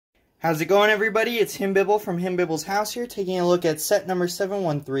How's it going, everybody? It's Himbibble from Himbibble's House here, taking a look at set number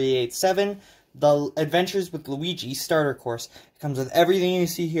 71387, The Adventures with Luigi Starter Course. It comes with everything you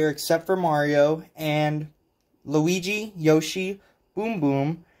see here except for Mario and Luigi, Yoshi, Boom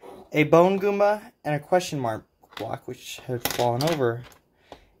Boom, a Bone Goomba, and a question mark block, which had fallen over.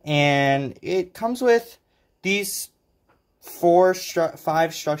 And it comes with these 5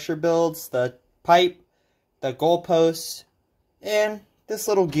 structure builds, the pipe, the goalposts, and this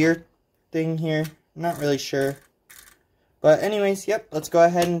little gear thing here. I'm not really sure. But anyways, yep, let's go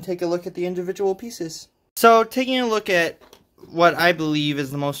ahead and take a look at the individual pieces. So, taking a look at what I believe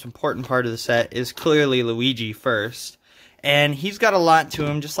is the most important part of the set is clearly Luigi first. And he's got a lot to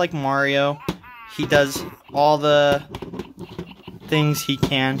him, just like Mario. He does all the things he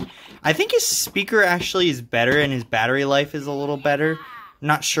can. I think his speaker actually is better and his battery life is a little better.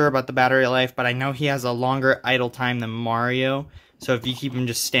 Not sure about the battery life, but I know he has a longer idle time than Mario. So if you keep him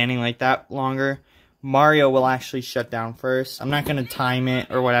just standing like that longer, Mario will actually shut down first. I'm not going to time it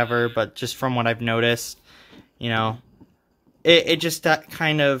or whatever, but just from what I've noticed, you know, it just that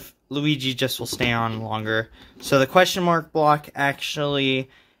kind of, Luigi just will stay on longer. So the question mark block actually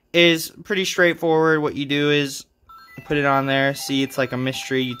is pretty straightforward. What you do is put it on there. See, it's like a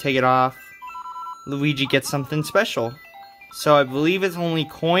mystery. You take it off. Luigi gets something special. So I believe it's only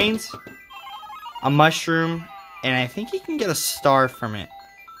coins, a mushroom, and I think you can get a star from it.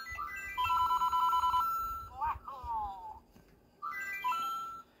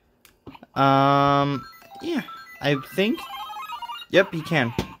 Yeah, I think, yep, he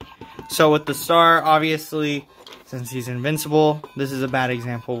can. So with the star, obviously, since he's invincible, this is a bad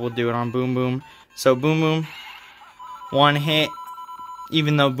example. We'll do it on Boom Boom. So Boom Boom, 1 hit,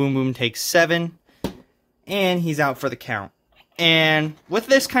 even though Boom Boom takes 7, and he's out for the count. And with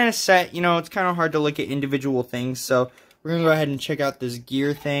this kind of set, you know, it's kind of hard to look at individual things, so we're going to go ahead and check out this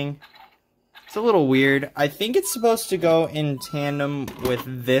gear thing. It's a little weird. I think it's supposed to go in tandem with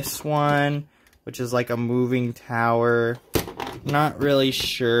this one, which is like a moving tower. Not really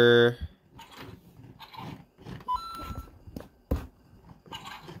sure.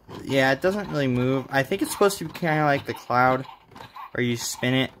 Yeah, it doesn't really move. I think it's supposed to be kind of like the cloud, where you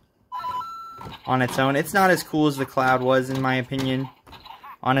spin it on its own. It's not as cool as the cloud was, in my opinion.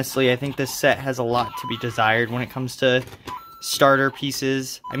 Honestly, I think this set has a lot to be desired when it comes to starter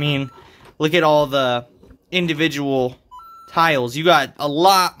pieces. I mean, look at all the individual tiles. You got a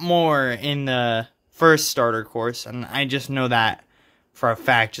lot more in the first starter course, and I just know that for a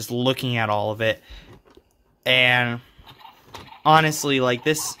fact, just looking at all of it. And honestly, like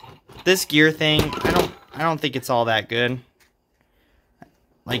this gear thing, I don't think it's all that good.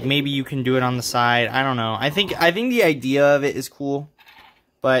 Like, maybe you can do it on the side. I don't know. I think the idea of it is cool.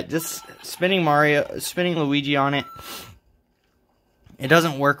 But just spinning Luigi on it, it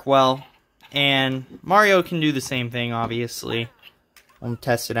doesn't work well. And Mario can do the same thing, obviously. I'll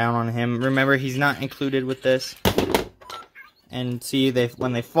test it out on him. Remember, he's not included with this. And see,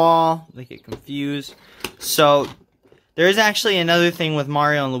 when they fall, they get confused. So, there is actually another thing with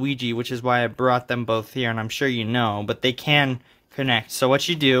Mario and Luigi, which is why I brought them both here. And I'm sure you know, but they can connect. So what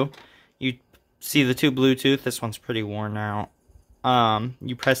you do, you see the 2 Bluetooth. This one's pretty worn out.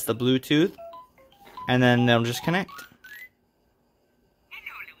 You press the Bluetooth, and then they'll just connect.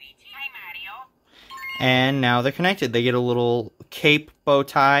 Hello, Luigi. Hi, Mario. And now they're connected. They get a little cape bow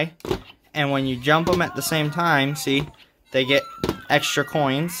tie, and when you jump them at the same time, see, they get extra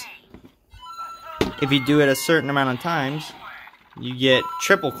coins. If you do it a certain amount of times, you get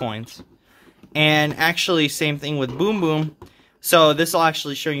triple coins. And actually, same thing with Boom Boom. So this will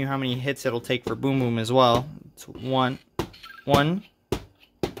actually show you how many hits it'll take for Boom Boom as well. It's 1,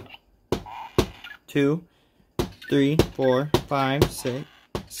 2, 3, 4, 5,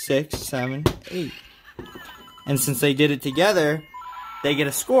 6, 7, 8. And since they did it together, they get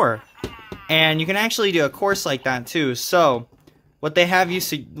a score. And you can actually do a course like that too. So what they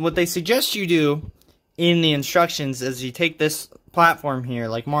suggest you do in the instructions is you take this platform here,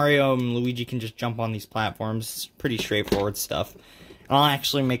 like Mario and Luigi can just jump on these platforms. It's pretty straightforward stuff. And I'll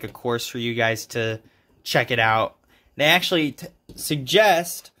actually make a course for you guys to check it out. They actually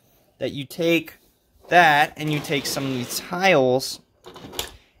suggest that you take that and you take some of these tiles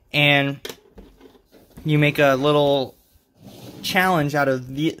and you make a little challenge out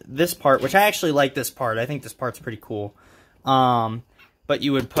of this part, which I actually like this part. I think this part's pretty cool. But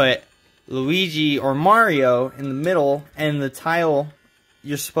you would put Luigi or Mario in the middle, and the tile,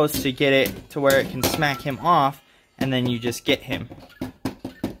 you're supposed to get it to where it can smack him off, and then you just get him.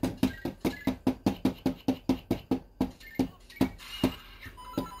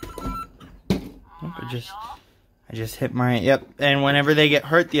 I just hit my, yep. And whenever they get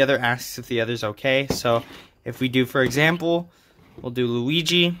hurt, the other asks if the other's okay. So if we do, for example, we'll do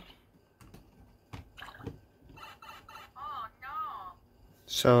Luigi. Oh no.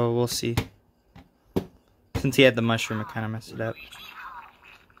 So we'll see. Since he had the mushroom, it kind of messed it up.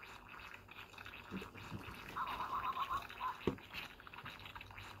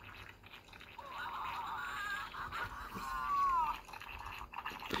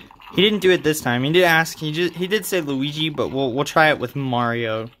 He didn't do it this time. He did ask. He did say Luigi, but we'll try it with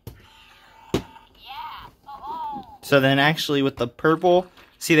Mario. Yeah. Oh. So then, actually, with the purple,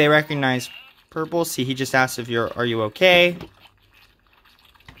 see, they recognize purple. See, he just asked if are you okay?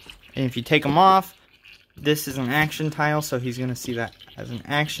 And if you take them off, this is an action tile, so he's gonna see that as an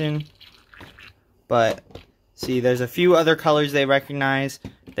action. But see, there's a few other colors they recognize.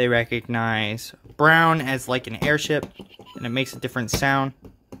 They recognize brown as like an airship, and it makes a different sound.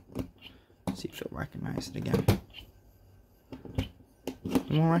 See if he'll recognize it again.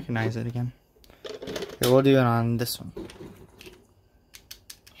 He won't recognize it again. Here, we'll do it on this one.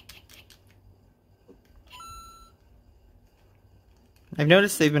 I've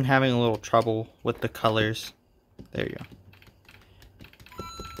noticed they've been having a little trouble with the colors. There you go.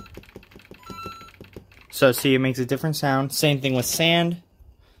 So see, it makes a different sound. Same thing with sand.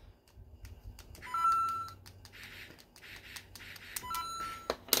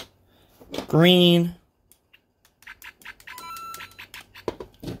 Green,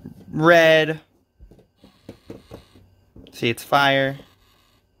 red, see, it's fire.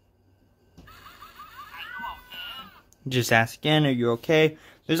 Just ask again, are you okay?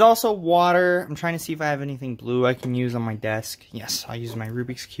 There's also water. I'm trying to see if I have anything blue I can use on my desk. Yes, I'll use my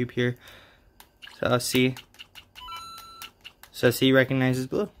Rubik's Cube here. So see, he recognizes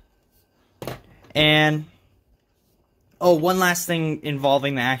blue. And, oh, one last thing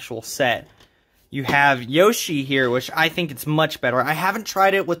involving the actual set. You have Yoshi here, which I think it's much better. I haven't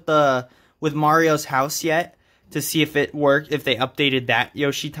tried it with Mario's house yet to see if it worked, if they updated that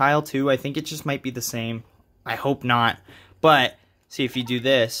Yoshi tile too. I think it just might be the same. I hope not. But see, if you do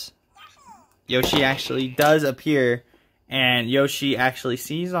this, Yoshi actually does appear, and Yoshi actually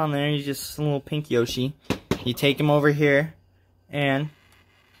sees on there. He's just a little pink Yoshi. You take him over here, and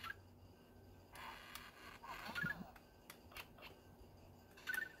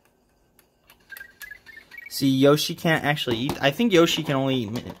see, Yoshi can't actually eat. I think Yoshi can only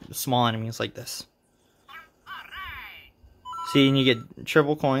eat small enemies like this. See, and you get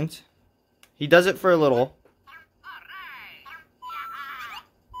triple coins. He does it for a little.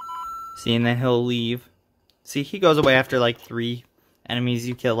 See, and then he'll leave. See, he goes away after like 3 enemies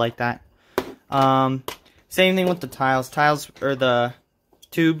you kill like that. Same thing with the tiles. Tiles, or the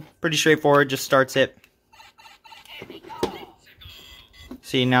tube, pretty straightforward, just starts it.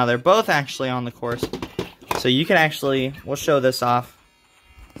 See, now they're both actually on the course. So you can actually, we'll show this off.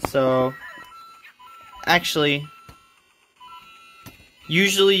 So, actually,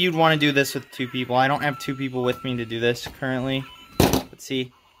 usually you'd want to do this with 2 people. I don't have 2 people with me to do this currently. Let's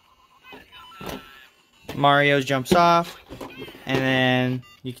see. Mario jumps off, and then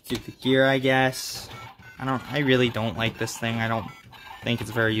you can do the gear, I guess. I really don't like this thing. I don't think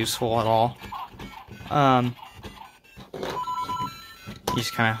it's very useful at all. You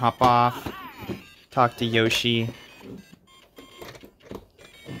just kind of hop off, talk to Yoshi.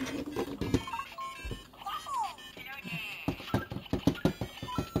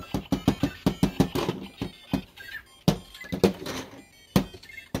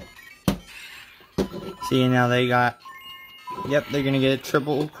 See, now they got, yep, they're gonna get a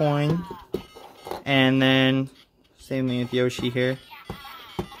triple coin. And then, same thing with Yoshi here.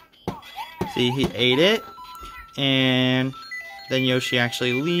 See, he ate it. And then Yoshi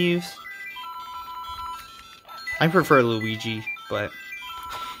actually leaves. I prefer Luigi, but,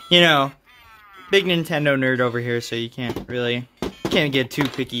 you know, big Nintendo nerd over here, so you can't get too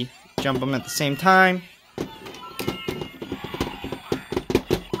picky. Jump them at the same time.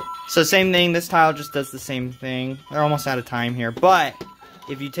 So same thing, this tile just does the same thing. They're almost out of time here, but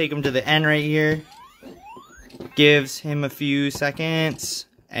if you take them to the end right here, gives him a few seconds,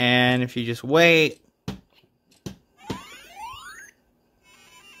 and if you just wait,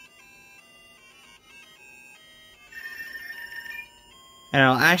 and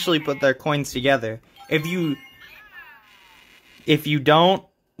it'll actually put their coins together. If you don't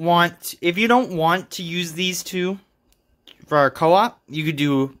want to use these two for our co-op, you could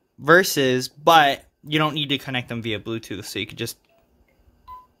do versus, but you don't need to connect them via Bluetooth, so you could just,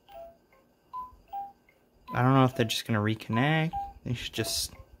 I don't know if they're just gonna reconnect. They should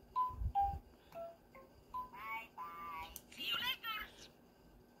just,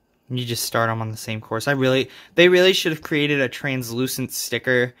 You just start them on the same course. They really should have created a translucent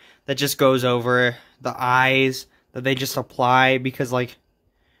sticker that just goes over the eyes that they just apply, because, like,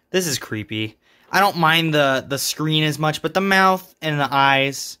 this is creepy. I don't mind the screen as much, but the mouth and the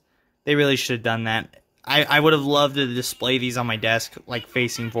eyes, they really should have done that. I would have loved to display these on my desk, like,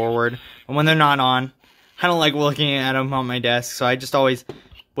 facing forward. And when they're not on, I don't like looking at them on my desk, so I just always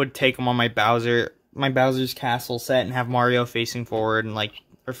would take them on my Bowser's Castle set and have Mario facing forward and, like,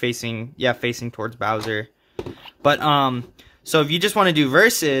 or facing towards Bowser. But, so if you just want to do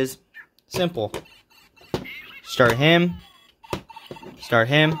versus, simple. Start him. Start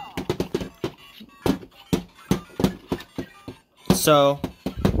him. So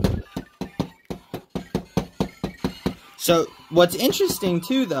what's interesting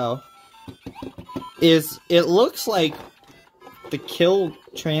too, though, is it looks like the kill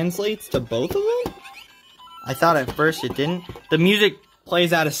translates to both of them. I thought at first it didn't. The music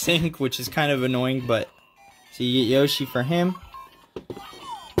plays out of sync, which is kind of annoying, but so you get Yoshi for him.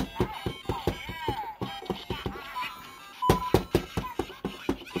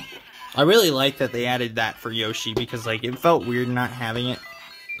 I really like that they added that for Yoshi, because, like, it felt weird not having it.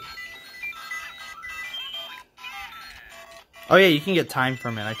 Oh yeah, you can get time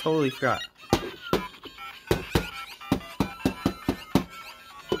from it. I totally forgot.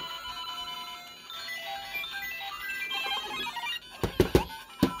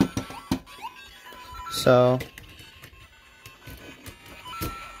 So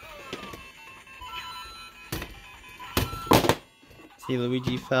see,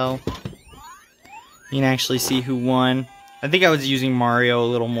 Luigi fell. You can actually see who won. I think I was using Mario a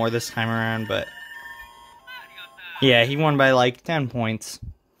little more this time around, but yeah, he won by like 10 points.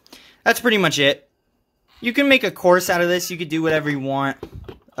 That's pretty much it. You can make a course out of this. You could do whatever you want.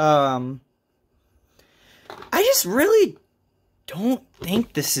 I just really don't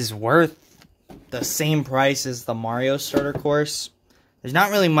think this is worth the same price as the Mario starter course. There's not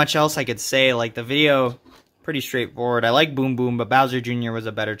really much else I could say. Like, the video, pretty straightforward. I like Boom Boom, but Bowser Jr. was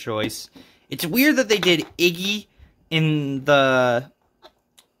a better choice. It's weird that they did Iggy in the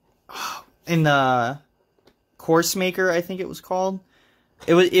course maker, I think it was called.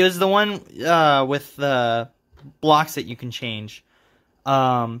 It was the one with the blocks that you can change.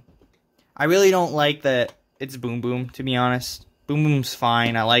 I really don't like that it's Boom Boom, to be honest. Boom Boom's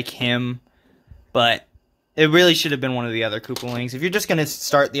fine. I like him, but it really should have been one of the other Koopalings. If you're just gonna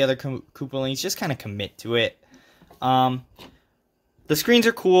start the other Koopalings, just kind of commit to it. The screens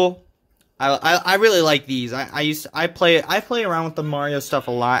are cool. I really like these. I play around with the Mario stuff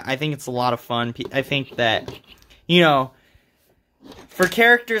a lot. I think it's a lot of fun. I think that, you know, for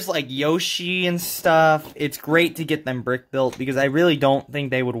characters like Yoshi and stuff, it's great to get them brick built, because I really don't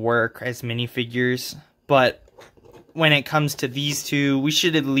think they would work as minifigures. But when it comes to these two, we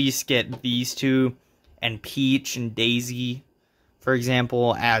should at least get these two and Peach and Daisy, for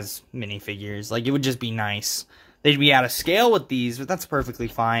example, as minifigures. Like, it would just be nice. They'd be out of scale with these, but that's perfectly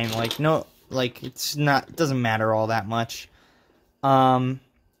fine. Like, no, like, it doesn't matter all that much.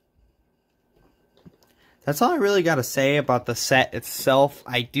 That's all I really got to say about the set itself.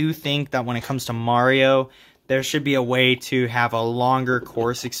 I do think that when it comes to Mario, there should be a way to have a longer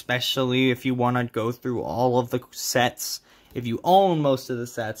course, especially if you want to go through all of the sets. If you own most of the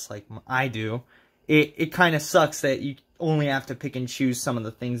sets, like I do, it kind of sucks that you only have to pick and choose some of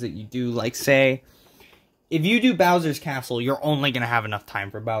the things that you do. Like, say, if you do Bowser's Castle, you're only going to have enough time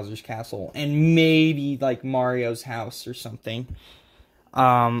for Bowser's Castle, and maybe, like, Mario's house or something.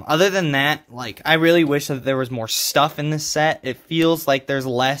 Other than that, like, I really wish that there was more stuff in this set. It feels like there's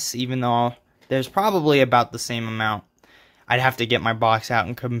less, even though there's probably about the same amount. I'd have to get my box out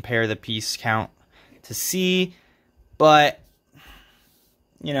and compare the piece count to see, but,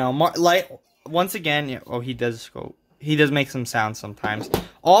 you know, like, once again, oh, he does make some sounds sometimes.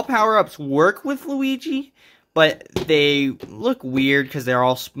 All power-ups work with Luigi, but they look weird because they're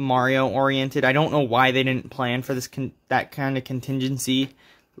all Mario-oriented. I don't know why they didn't plan for this that kind of contingency,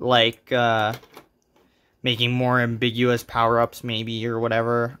 like making more ambiguous power-ups maybe, or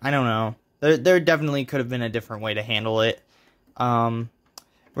whatever. I don't know. There definitely could have been a different way to handle it.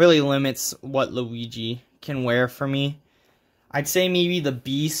 Really limits what Luigi can wear for me. I'd say maybe the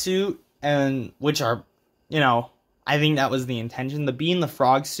bee suit, and which are, you know, I think that was the intention. The bee and the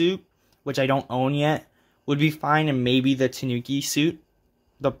frog suit, which I don't own yet, would be fine, and maybe the Tanuki suit,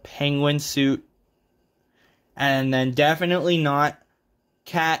 the penguin suit, and then definitely not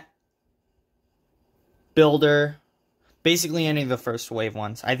cat, builder, basically any of the first wave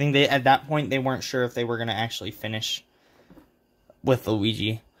ones. I think at that point they weren't sure if they were going to actually finish with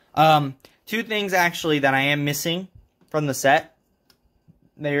Luigi. Two things actually that I am missing from the set.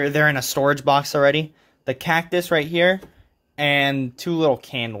 They're in a storage box already. The cactus right here, and 2 little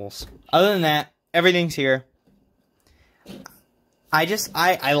candles. Other than that, everything's here. I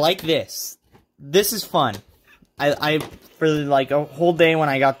like this. This is fun. I for like a whole day when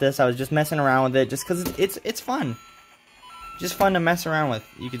I got this, I was just messing around with it just because it's fun. Just fun to mess around with.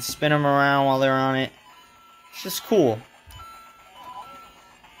 You can spin them around while they're on it. It's just cool.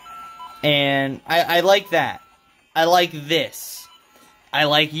 And I like that. I like this. I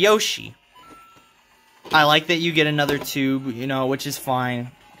like Yoshi. I like that you get another tube, you know, which is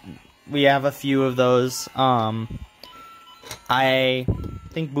fine. We have a few of those. I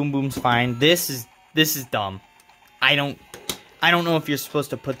think Boom Boom's fine. This is dumb. I don't know if you're supposed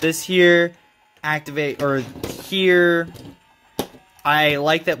to put this here, activate, or here. I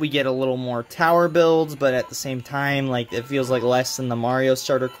like that we get a little more tower builds, but at the same time, like, it feels like less than the Mario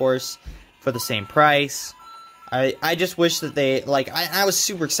starter course for the same price. I just wish that they, like, I was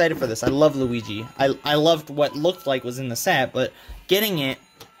super excited for this. I love Luigi. I loved what looked like was in the set, but getting it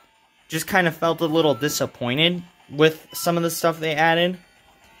just kind of felt a little disappointed with some of the stuff they added.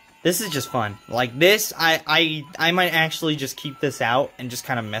 This is just fun. Like, this, I might actually just keep this out and just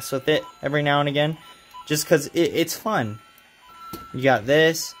kind of mess with it every now and again. Just because it's fun. You got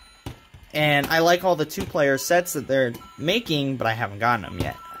this. And I like all the 2-player sets that they're making, but I haven't gotten them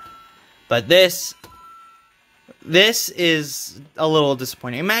yet. But this is a little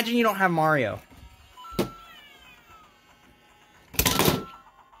disappointing. Imagine you don't have Mario.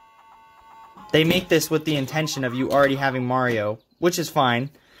 They make this with the intention of you already having Mario, which is fine.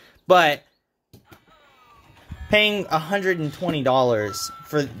 But paying $120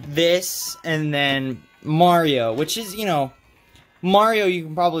 for this and then Mario, which is, you know, Mario you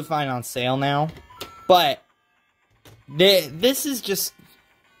can probably find on sale now. But this is just,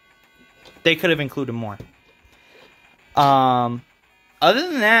 they could have included more. Other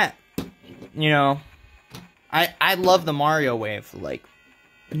than that, you know, I love the Mario wave. Like,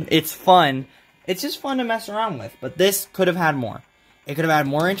 it's fun. It's just fun to mess around with. But this could have had more. It could have had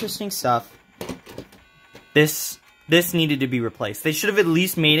more interesting stuff. This needed to be replaced. They should have at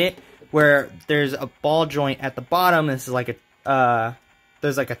least made it where there's a ball joint at the bottom. This is like a,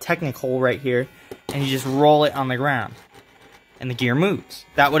 there's like a Technic hole right here. And you just roll it on the ground. And the gear moves.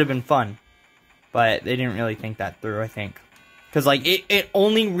 That would have been fun. But they didn't really think that through, I think. Because, like, it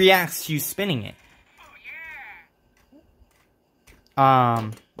only reacts to you spinning it.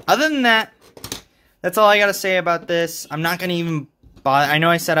 Other than that, that's all I gotta say about this. I'm not gonna even bother. I know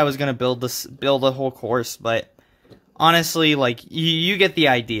I said I was gonna build a whole course, but honestly, like, you get the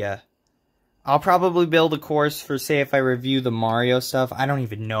idea. I'll probably build a course for, say, if I review the Mario stuff. I don't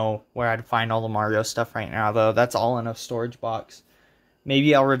even know where I'd find all the Mario stuff right now, though. That's all in a storage box.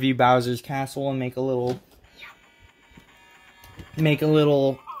 Maybe I'll review Bowser's Castle and make a little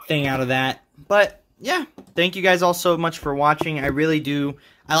thing out of that. But yeah, thank you guys all so much for watching. I really do.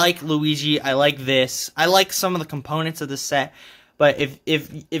 I like Luigi. I like this. I like some of the components of the set. But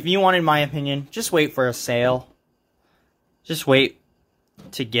if you wanted my opinion, just wait for a sale. Just wait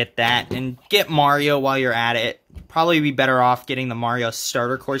to get that and get Mario while you're at it. Probably be better off getting the Mario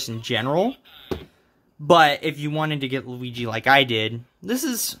starter course in general. But if you wanted to get Luigi like I did, this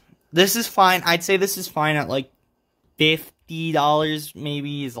is fine. I'd say this is fine at like $50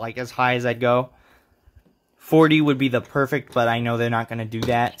 maybe is like as high as I'd go. 40 would be the perfect, but I know they're not going to do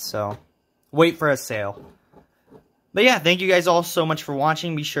that, so wait for a sale. But yeah, thank you guys all so much for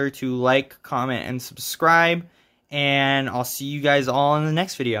watching. Be sure to like, comment, and subscribe, and I'll see you guys all in the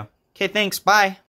next video. Okay, thanks. Bye.